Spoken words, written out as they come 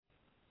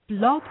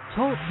Blog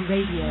Talk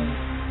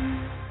Radio.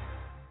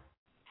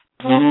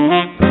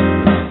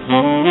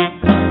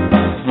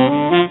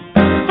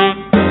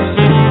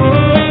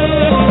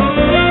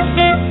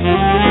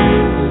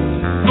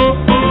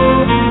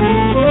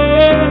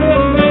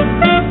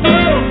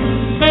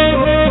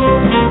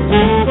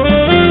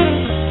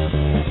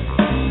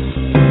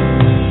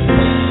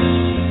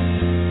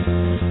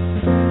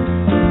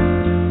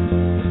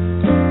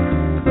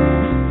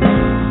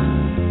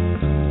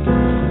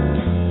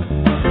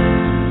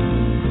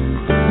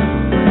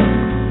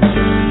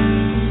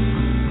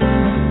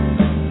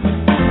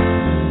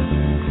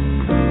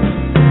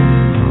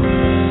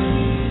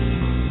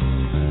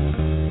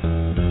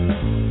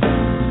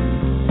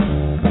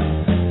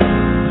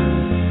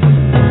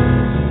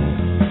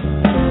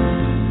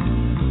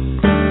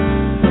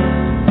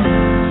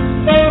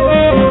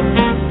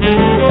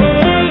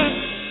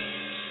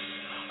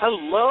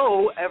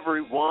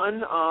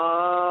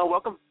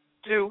 Welcome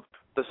to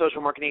the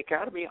Social Marketing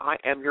Academy. I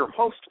am your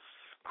host,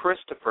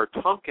 Christopher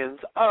Tompkins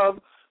of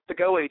The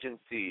Go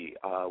Agency.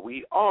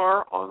 We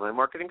are online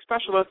marketing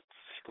specialists.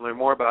 You can learn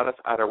more about us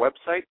at our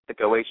website,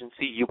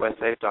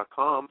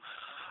 thegoagencyusa.com.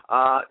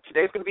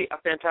 Today's going to be a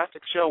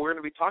fantastic show. We're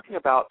going to be talking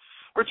about,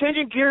 we're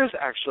changing gears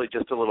actually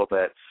just a little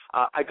bit.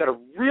 I got a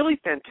really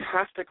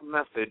fantastic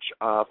message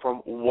from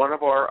one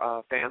of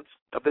our fans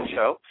of the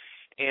show,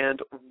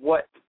 and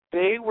what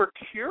they were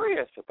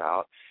curious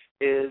about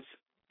is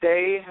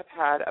they have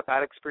had a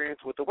bad experience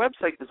with a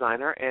website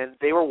designer, and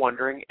they were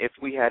wondering if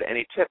we had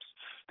any tips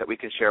that we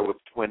can share with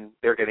when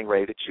they're getting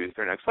ready to choose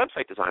their next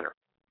website designer.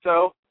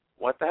 So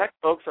what the heck,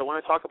 folks, I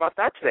want to talk about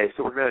that today.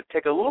 So we're going to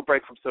take a little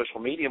break from social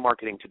media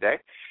marketing today,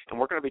 and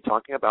we're going to be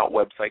talking about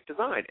website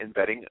design and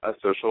vetting a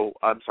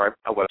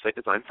website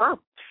design firm.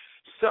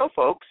 So,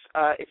 folks,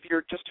 if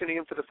you're just tuning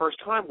in for the first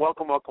time,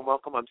 welcome, welcome,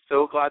 welcome. I'm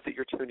so glad that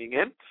you're tuning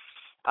in.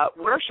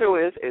 What our show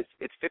is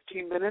it's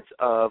 15 minutes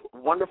of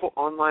wonderful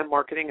online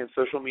marketing and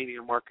social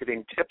media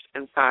marketing tips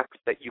and facts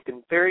that you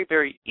can very,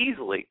 very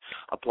easily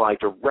apply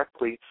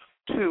directly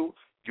to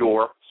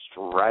your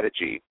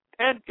strategy.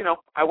 And,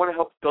 I want to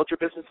help build your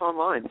business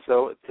online.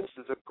 So this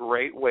is a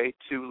great way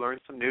to learn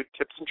some new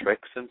tips and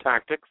tricks and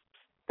tactics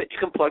that you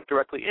can plug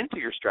directly into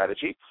your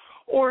strategy,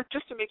 or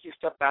just to make you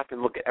step back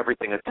and look at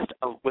everything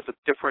with a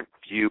different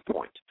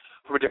viewpoint,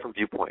 from a different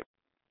viewpoint.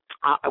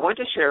 I want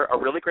to share a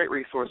really great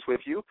resource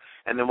with you,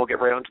 and then we'll get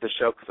right on to the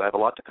show because I have a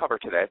lot to cover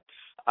today.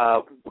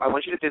 I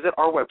want you to visit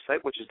our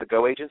website, which is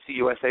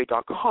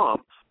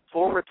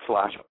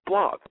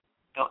thegoagencyusa.com/blog.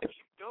 Now, if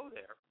you go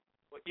there,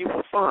 what you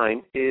will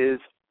find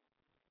is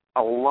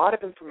a lot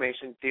of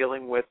information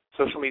dealing with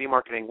social media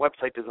marketing,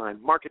 website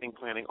design, marketing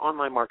planning,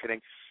 online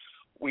marketing.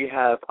 We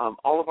have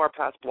all of our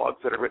past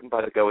blogs that are written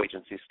by the Go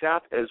Agency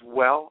staff, as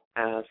well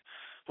as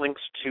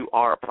links to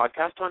our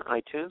podcast on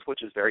iTunes,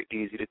 which is very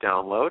easy to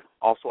download.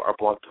 Also, our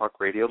Blog Talk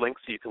Radio link,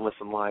 so you can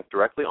listen live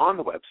directly on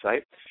the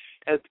website.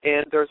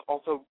 And there's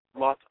also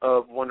lots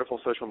of wonderful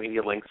social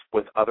media links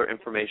with other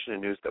information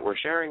and news that we're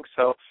sharing.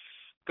 So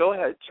go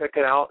ahead, check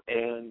it out,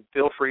 and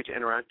feel free to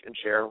interact and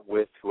share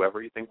with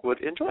whoever you think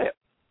would enjoy it.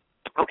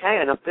 Okay,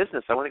 enough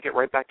business. I want to get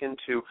right back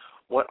into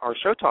what our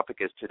show topic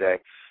is today.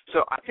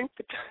 So I think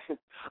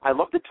I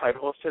love the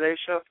title of today's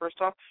show,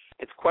 first off.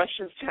 It's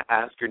questions to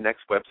ask your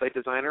next website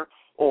designer,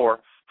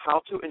 or how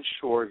to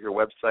ensure your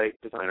website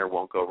designer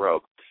won't go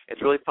rogue.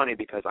 It's really funny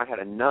because I had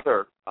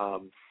another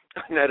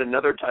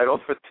title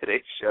for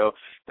today's show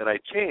that I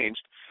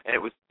changed,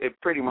 and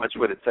it pretty much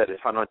what it said is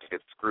how not to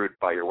get screwed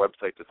by your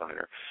website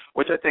designer,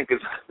 which I think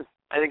it's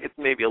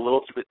maybe a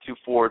little bit too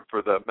forward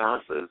for the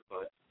masses,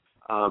 but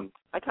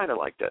I kind of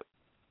liked it.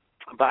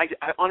 But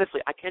I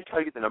honestly, I can't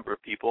tell you the number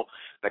of people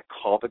that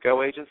call the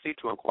Go Agency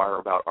to inquire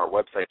about our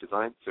website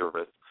design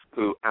service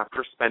who,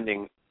 after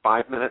spending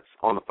 5 minutes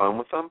on the phone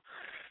with them,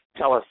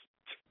 tell us,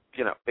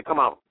 they come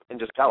out and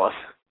just tell us,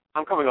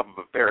 I'm coming off of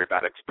a very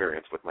bad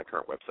experience with my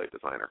current website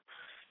designer.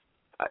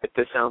 If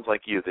this sounds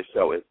like you, this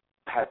show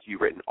has you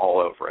written all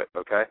over it,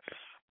 okay?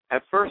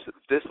 At first,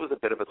 this was a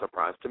bit of a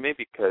surprise to me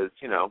because,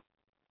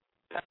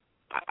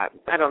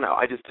 I don't know.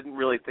 I just didn't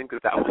really think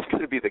that was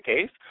going to be the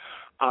case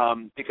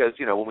because,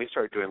 when we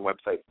started doing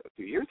websites a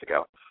few years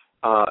ago,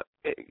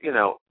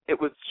 it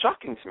was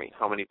shocking to me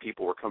how many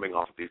people were coming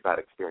off of these bad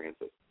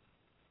experiences.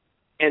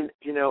 And,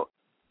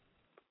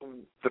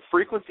 the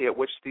frequency at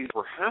which these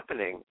were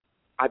happening,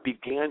 I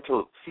began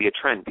to see a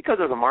trend.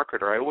 Because as a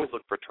marketer, I always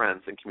look for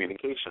trends in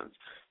communications,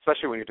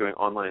 especially when you're doing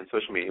online and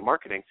social media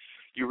marketing.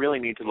 You really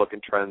need to look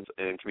in trends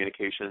in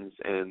communications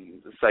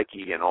and the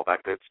psyche and all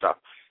that good stuff.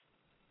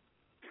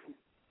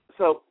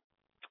 So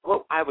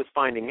what I was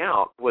finding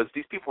out was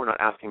these people were not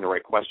asking the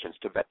right questions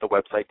to vet the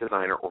website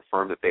designer or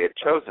firm that they had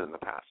chosen in the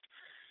past.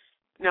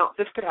 Now,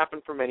 this could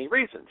happen for many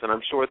reasons, and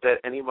I'm sure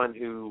that anyone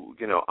who,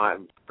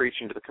 I'm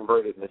preaching to the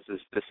converted, and this has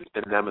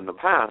been them in the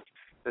past,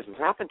 this has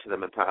happened to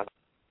them in the past,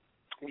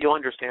 you'll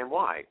understand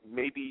why.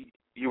 Maybe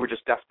you were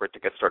just desperate to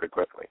get started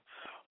quickly,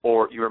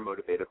 or you were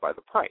motivated by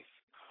the price,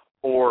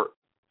 or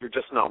you're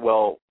just not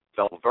well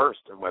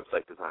versed in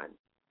website design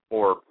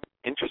or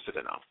interested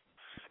enough.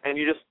 and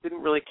you just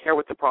didn't really care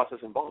what the process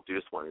involved. You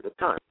just wanted it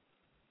done.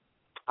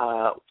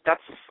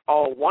 That's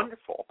all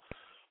wonderful,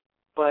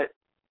 but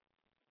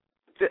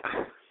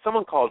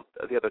someone called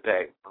the other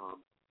day.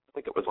 I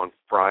think it was on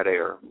Friday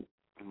or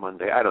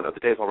Monday. I don't know. The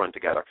days all run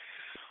together.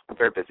 I'm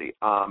very busy.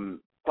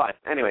 But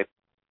anyway,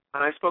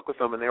 I spoke with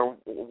them, and they were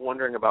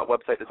wondering about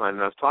website design,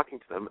 and I was talking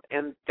to them,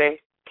 and they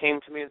came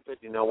to me and said,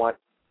 you know what,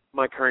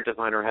 my current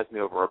designer has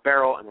me over a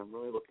barrel, and I'm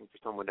really looking for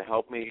someone to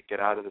help me get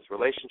out of this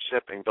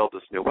relationship and build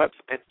this new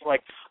website. It's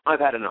like, I've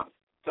had enough.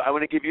 So I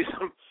want to give you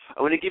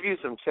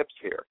some tips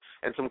here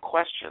and some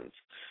questions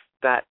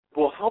that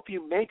will help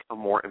you make a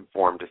more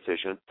informed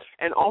decision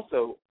and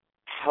also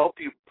help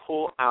you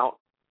pull out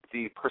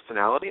the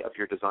personality of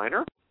your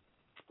designer.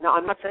 Now,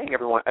 I'm not saying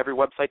every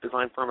website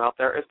design firm out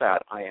there is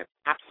bad. I am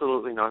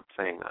absolutely not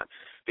saying that,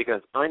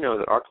 because I know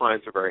that our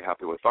clients are very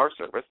happy with our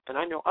service, and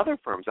I know other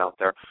firms out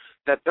there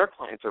that their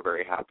clients are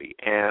very happy,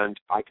 and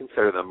I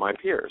consider them my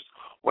peers.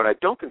 What I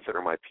don't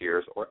consider my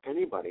peers or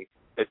anybody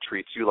that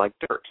treats you like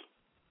dirt,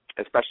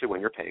 especially when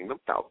you're paying them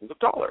thousands of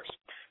dollars.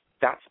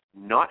 That's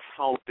not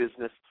how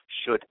business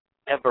should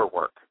ever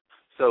work.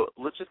 So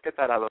let's just get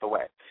that out of the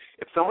way.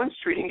 If someone's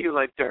treating you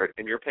like dirt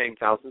and you're paying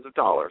thousands of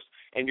dollars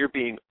and you're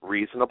being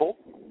reasonable,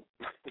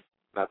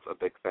 that's a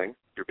big thing.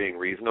 You're being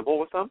reasonable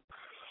with them,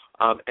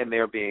 and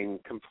they're being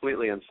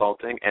completely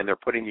insulting, and they're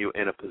putting you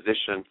in a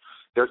position,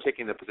 they're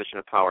taking the position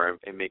of power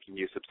and making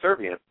you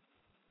subservient.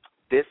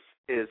 This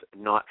is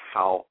not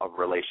how a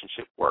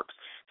relationship works.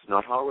 It's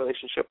not how a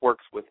relationship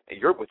works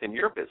within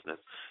your business.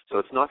 So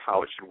it's not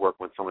how it should work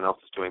when someone else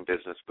is doing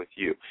business with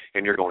you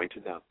and you're going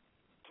to them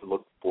to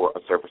look for a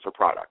service or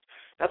product.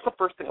 That's the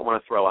first thing I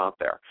want to throw out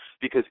there,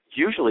 because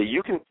usually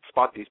you can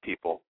spot these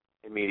people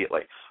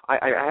immediately.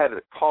 I had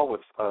a call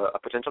with a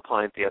potential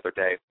client the other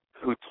day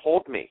who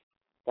told me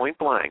point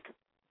blank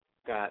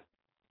that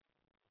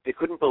they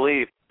couldn't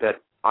believe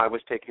that I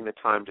was taking the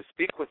time to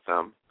speak with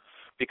them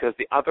because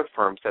the other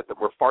firm said that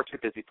we're far too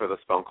busy for this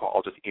phone call.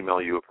 I'll just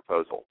email you a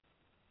proposal.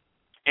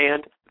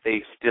 And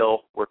they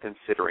still were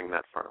considering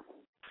that firm,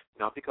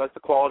 not because the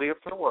quality of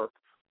their work,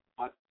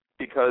 but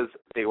because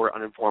they were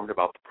uninformed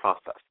about the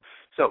process.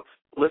 So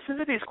listen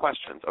to these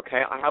questions,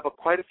 okay? I have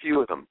quite a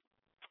few of them,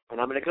 and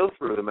I'm going to go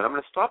through them, and I'm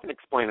going to stop and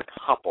explain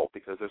a couple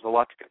because there's a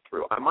lot to get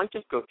through. I might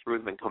just go through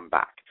them and come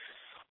back,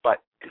 but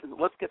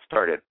let's get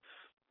started.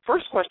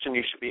 First question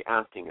you should be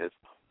asking is,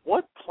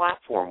 what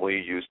platform will you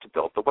use to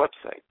build the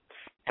website?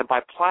 And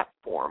by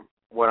platform,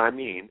 what I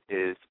mean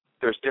is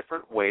there's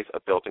different ways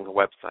of building a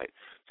website.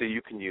 So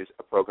you can use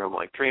a program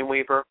like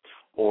Dreamweaver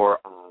or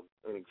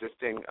an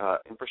existing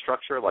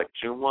infrastructure like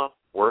Joomla,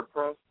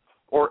 WordPress,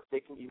 or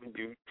they can even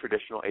do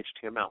traditional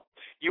HTML.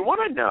 You want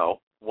to know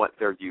what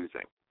they're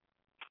using.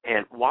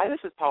 And why this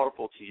is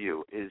powerful to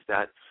you is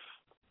that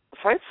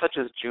sites such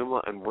as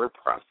Joomla and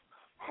WordPress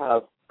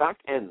have back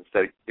ends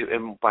that,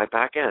 and by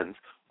back ends,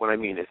 what I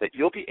mean is that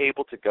you'll be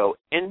able to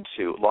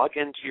log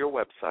into your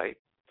website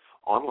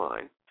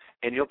online,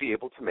 and you'll be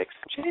able to make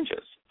some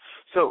changes.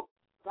 So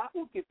that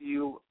will give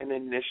you an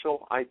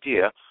initial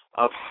idea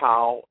of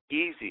how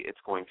easy it's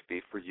going to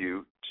be for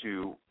you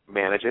to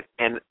manage it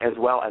and as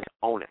well as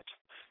own it.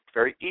 It's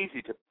very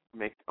easy to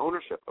make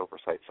ownership over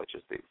sites such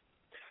as these.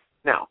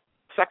 Now,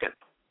 second,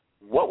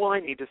 what will I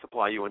need to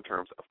supply you in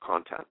terms of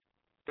content?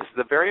 This is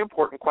a very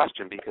important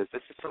question because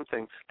this is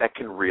something that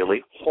can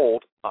really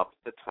hold up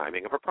the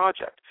timing of a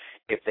project.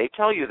 If they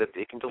tell you that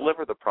they can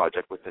deliver the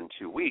project within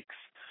 2 weeks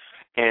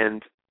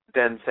and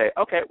then say,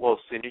 okay, well, as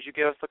soon as you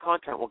give us the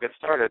content, we'll get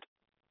started,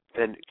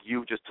 then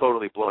you've just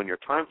totally blown your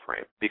time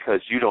frame because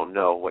you don't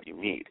know what you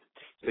need.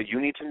 So you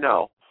need to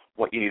know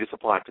what you need to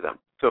supply to them.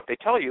 So if they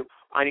tell you,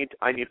 I need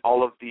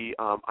all of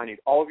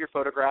your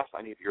photographs,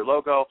 I need your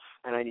logo,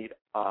 and I need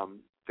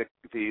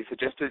the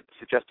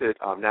suggested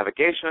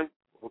navigation,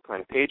 what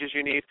kind of pages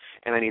you need,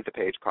 and I need the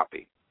page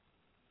copy.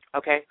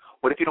 Okay,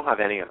 what if you don't have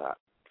any of that?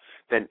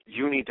 Then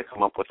you need to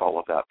come up with all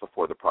of that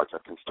before the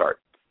project can start.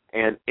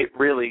 And it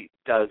really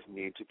does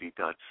need to be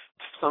done.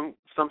 Some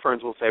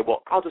firms will say,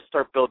 well, I'll just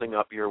start building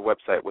up your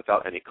website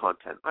without any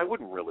content. I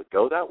wouldn't really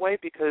go that way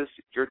because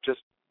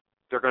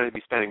they're going to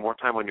be spending more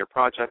time on your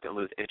project and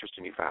lose interest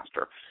in you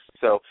faster.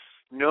 So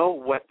know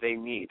what they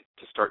need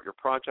to start your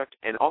project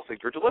and also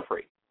your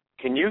delivery.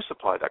 Can you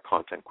supply that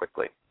content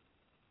quickly?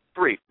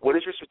 3, what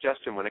is your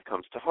suggestion when it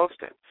comes to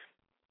hosting?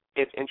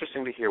 It's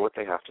interesting to hear what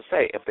they have to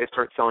say. If they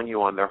start selling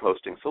you on their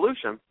hosting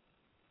solution,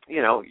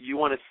 you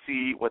want to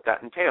see what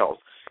that entails.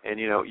 And,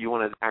 you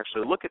want to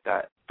actually look at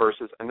that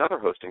versus another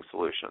hosting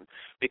solution.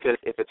 Because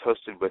if it's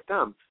hosted with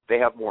them, they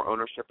have more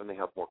ownership and they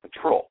have more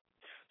control.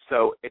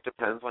 So it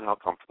depends on how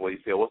comfortable you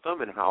feel with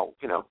them and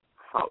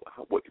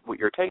what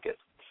your take is.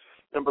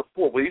 Number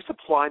 4, will you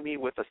supply me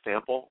with a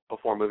sample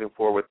before moving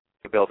forward with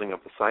the building of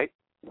the site?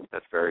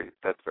 That's very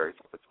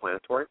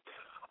self-explanatory.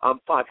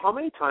 5, how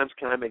many times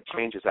can I make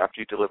changes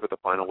after you deliver the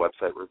final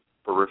website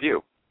for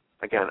review?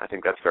 Again, I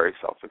think that's very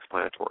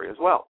self-explanatory as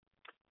well.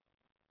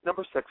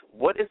 Number 6,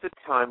 what is the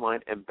timeline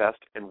and best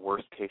and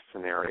worst case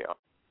scenario?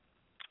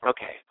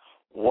 Okay,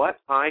 what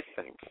I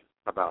think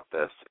about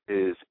this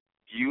is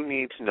you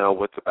need to know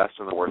what the best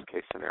and the worst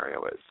case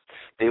scenario is.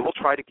 They will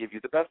try to give you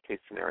the best case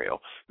scenario.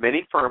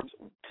 Many firms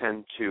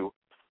tend to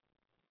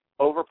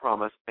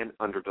overpromise and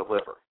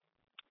underdeliver.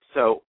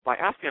 So by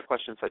asking a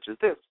question such as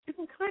this, you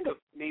can kind of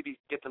maybe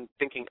get them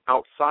thinking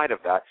outside of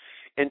that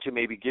into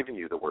maybe giving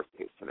you the worst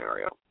case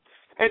scenario.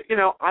 And,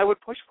 I would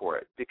push for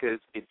it because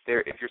if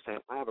you're saying,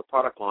 I have a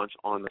product launch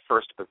on the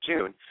 1st of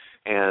June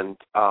and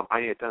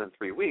I need it done in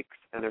 3 weeks,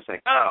 and they're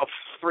saying,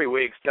 3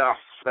 weeks,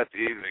 that's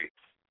easy.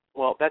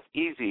 Well, that's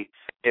easy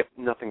if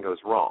nothing goes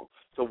wrong.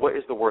 So what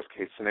is the worst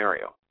case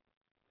scenario?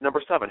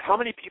 Number 7, how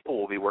many people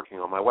will be working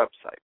on my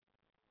website?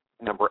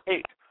 Number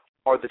 8,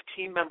 are the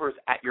team members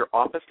at your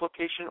office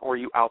location or are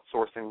you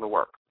outsourcing the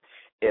work?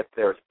 If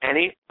there's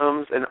any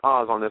ums and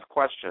ahs on this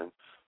question,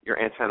 your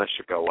antenna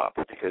should go up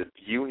because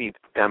you need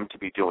them to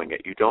be doing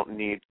it. You don't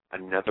need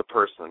another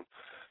person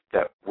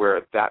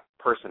where that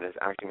person is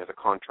acting as a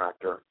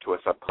contractor to a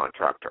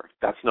subcontractor.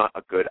 That's not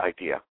a good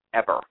idea,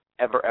 ever,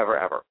 ever, ever,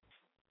 ever.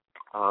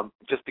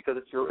 Just because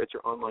it's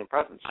your online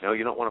presence.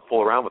 You don't want to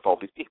fool around with all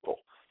these people.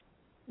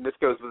 And this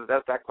goes with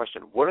that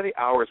question. What are the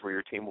hours where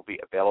your team will be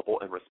available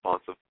and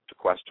responsive to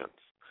questions?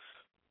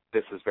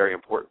 This is very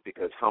important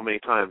because how many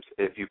times,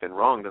 if you've been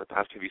wrong in the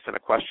past, have you sent a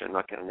question and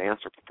not get an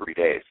answer for 3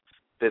 days?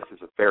 This is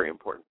a very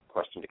important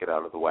question to get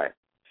out of the way.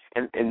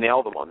 And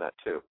nail them on that,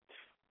 too.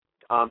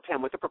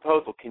 10, with the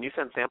proposal, can you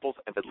send samples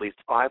of at least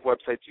 5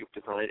 websites you've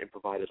designed and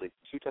provide at least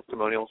 2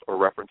 testimonials or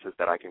references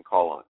that I can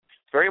call on?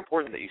 It's very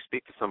important that you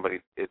speak to somebody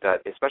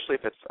that, especially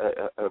if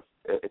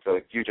it's a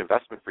huge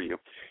investment for you,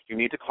 you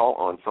need to call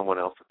on someone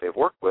else that they've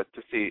worked with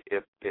to see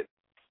if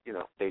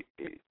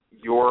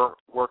your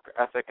work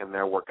ethic and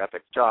their work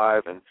ethic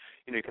jive, and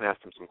you can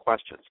ask them some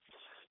questions.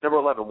 Number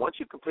 11, once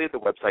you've completed the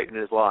website and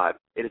it is live,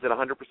 it is at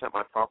 100%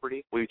 my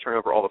property. Will you turn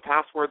over all the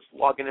passwords,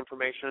 login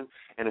information,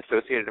 and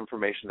associated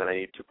information that I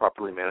need to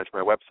properly manage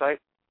my website?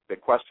 Big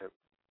question.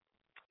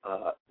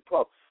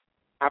 12,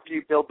 after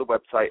you build the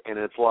website and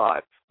it's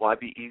live, will I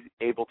be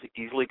able to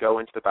easily go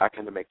into the back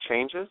end to make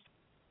changes?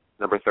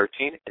 Number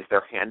 13, is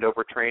there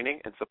handover training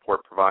and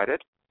support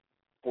provided?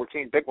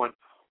 14, big one,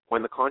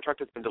 when the contract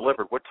has been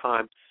delivered, what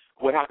happens,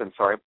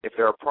 if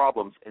there are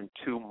problems in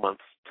 2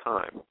 months'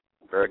 time?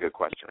 Very good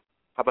question.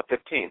 How about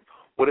 15?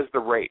 What is the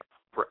rate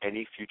for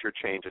any future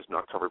changes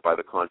not covered by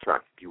the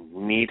contract? You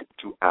need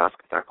to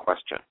ask that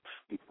question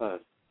because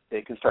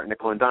they can start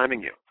nickel and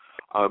diming you.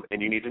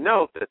 And you need to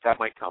know that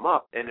might come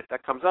up. And if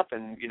that comes up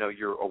and,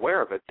 you're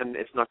aware of it, then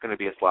it's not going to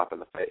be a slap in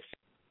the face.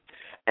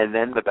 And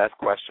then the best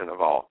question of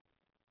all,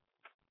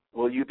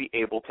 will you be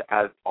able to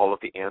add all of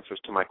the answers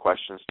to my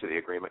questions to the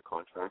agreement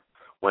contract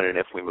when and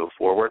if we move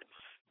forward?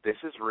 This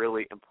is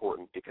really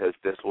important because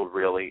this will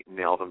really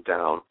nail them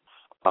down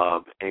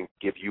and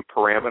give you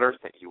parameters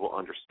that you will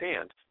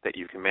understand that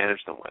you can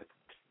manage them with.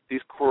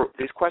 These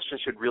questions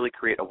should really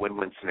create a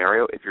win-win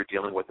scenario if you're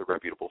dealing with a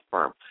reputable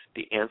firm.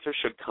 The answer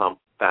should come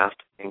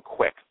fast and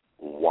quick.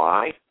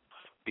 Why?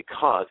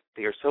 Because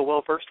they are so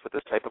well-versed with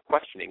this type of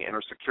questioning and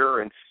are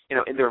secure and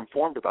they're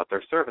informed about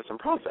their service and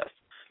process.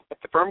 If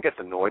the firm gets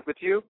annoyed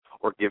with you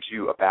or gives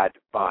you a bad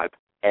vibe,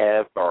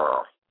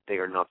 they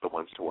are not the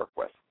ones to work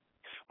with.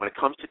 When it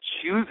comes to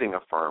choosing a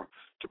firm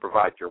to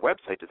provide your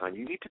website design,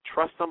 you need to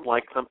trust them,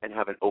 like them, and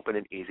have an open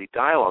and easy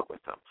dialogue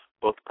with them,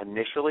 both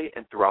initially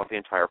and throughout the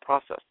entire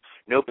process.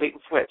 No bait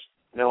and switch.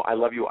 No, I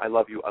love you, I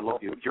love you, I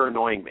love you. You're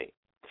annoying me.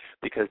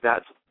 Because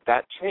that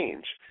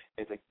change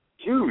is a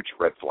huge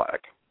red flag,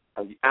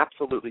 an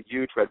absolutely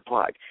huge red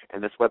flag.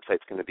 And this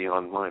website's going to be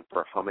online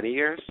for how many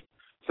years?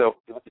 So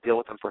you have to deal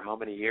with them for how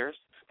many years?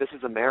 This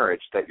is a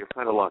marriage that you're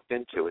kind of locked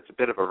into. It's a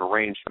bit of an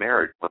arranged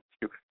marriage once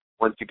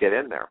you get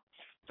in there.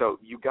 So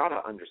you got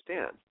to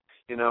understand,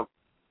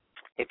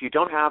 if you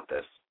don't have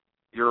this,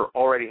 you're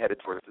already headed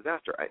towards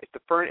disaster. If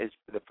the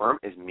firm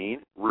is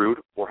mean,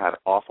 rude, or have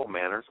awful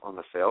manners on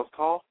the sales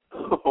call,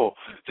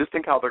 just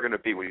think how they're going to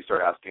be when you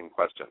start asking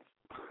questions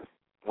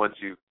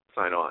once you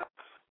sign on.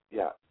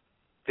 Yeah.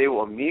 They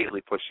will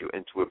immediately push you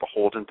into a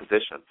beholden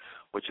position,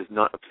 which is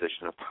not a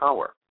position of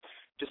power.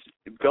 Just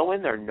go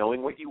in there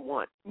knowing what you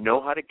want,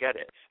 know how to get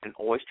it, and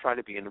always try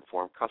to be an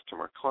informed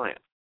customer client.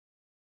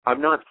 I'm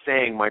not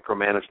saying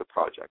micromanage the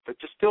project, but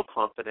just feel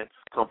confident,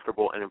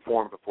 comfortable, and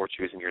informed before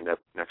choosing your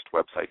next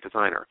website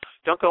designer.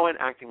 Don't go in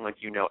acting like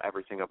you know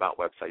everything about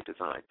website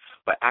design,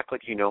 but act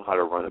like you know how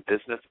to run a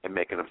business and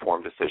make an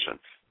informed decision.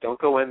 Don't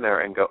go in there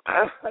and go,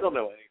 I don't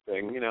know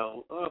anything,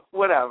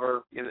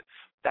 whatever.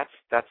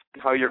 That's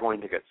how you're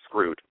going to get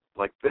screwed,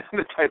 like the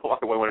title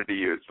I wanted to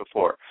use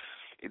before.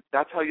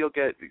 That's how you'll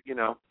get,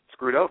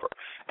 screwed over.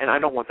 And I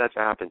don't want that to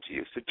happen to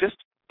you. So just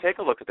take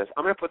a look at this.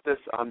 I'm going to put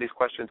these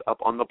questions up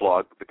on the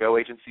blog,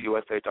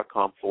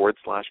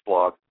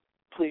 thegoagencyusa.com/blog.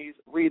 Please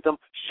read them,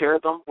 share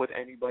them with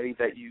anybody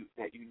that you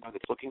know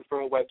that's looking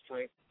for a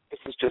website. This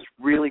is just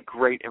really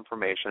great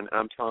information, and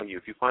I'm telling you,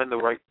 if you find the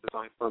right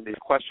design firm, these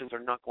questions are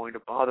not going to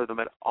bother them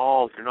at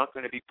all. You're not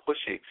going to be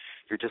pushy.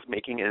 You're just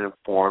making an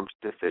informed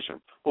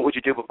decision. What would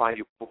you do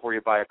before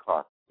you buy a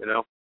car?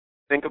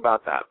 Think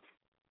about that.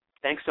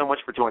 Thanks so much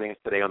for joining us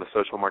today on the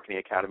Social Marketing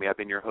Academy. I've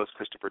been your host,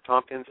 Christopher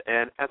Tompkins,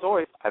 and as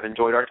always, I've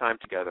enjoyed our time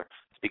together.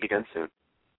 Speak again soon.